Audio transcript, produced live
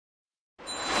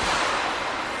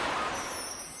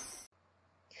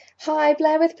Hi,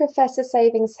 Blair with Professor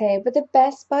Savings here with the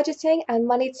best budgeting and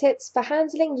money tips for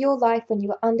handling your life when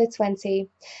you are under 20.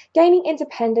 Gaining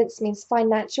independence means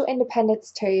financial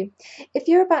independence too. If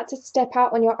you're about to step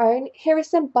out on your own, here are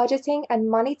some budgeting and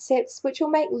money tips which will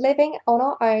make living on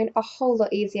our own a whole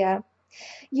lot easier.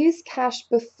 Use cash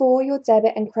before your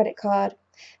debit and credit card.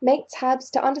 Make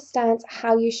tabs to understand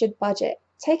how you should budget.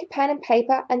 Take a pen and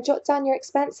paper and jot down your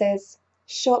expenses.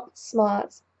 Shop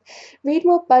smart. Read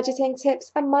more budgeting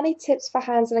tips and money tips for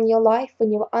handling your life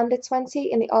when you are under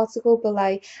 20 in the article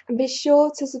below, and be sure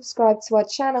to subscribe to our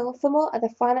channel for more other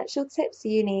financial tips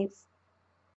you need.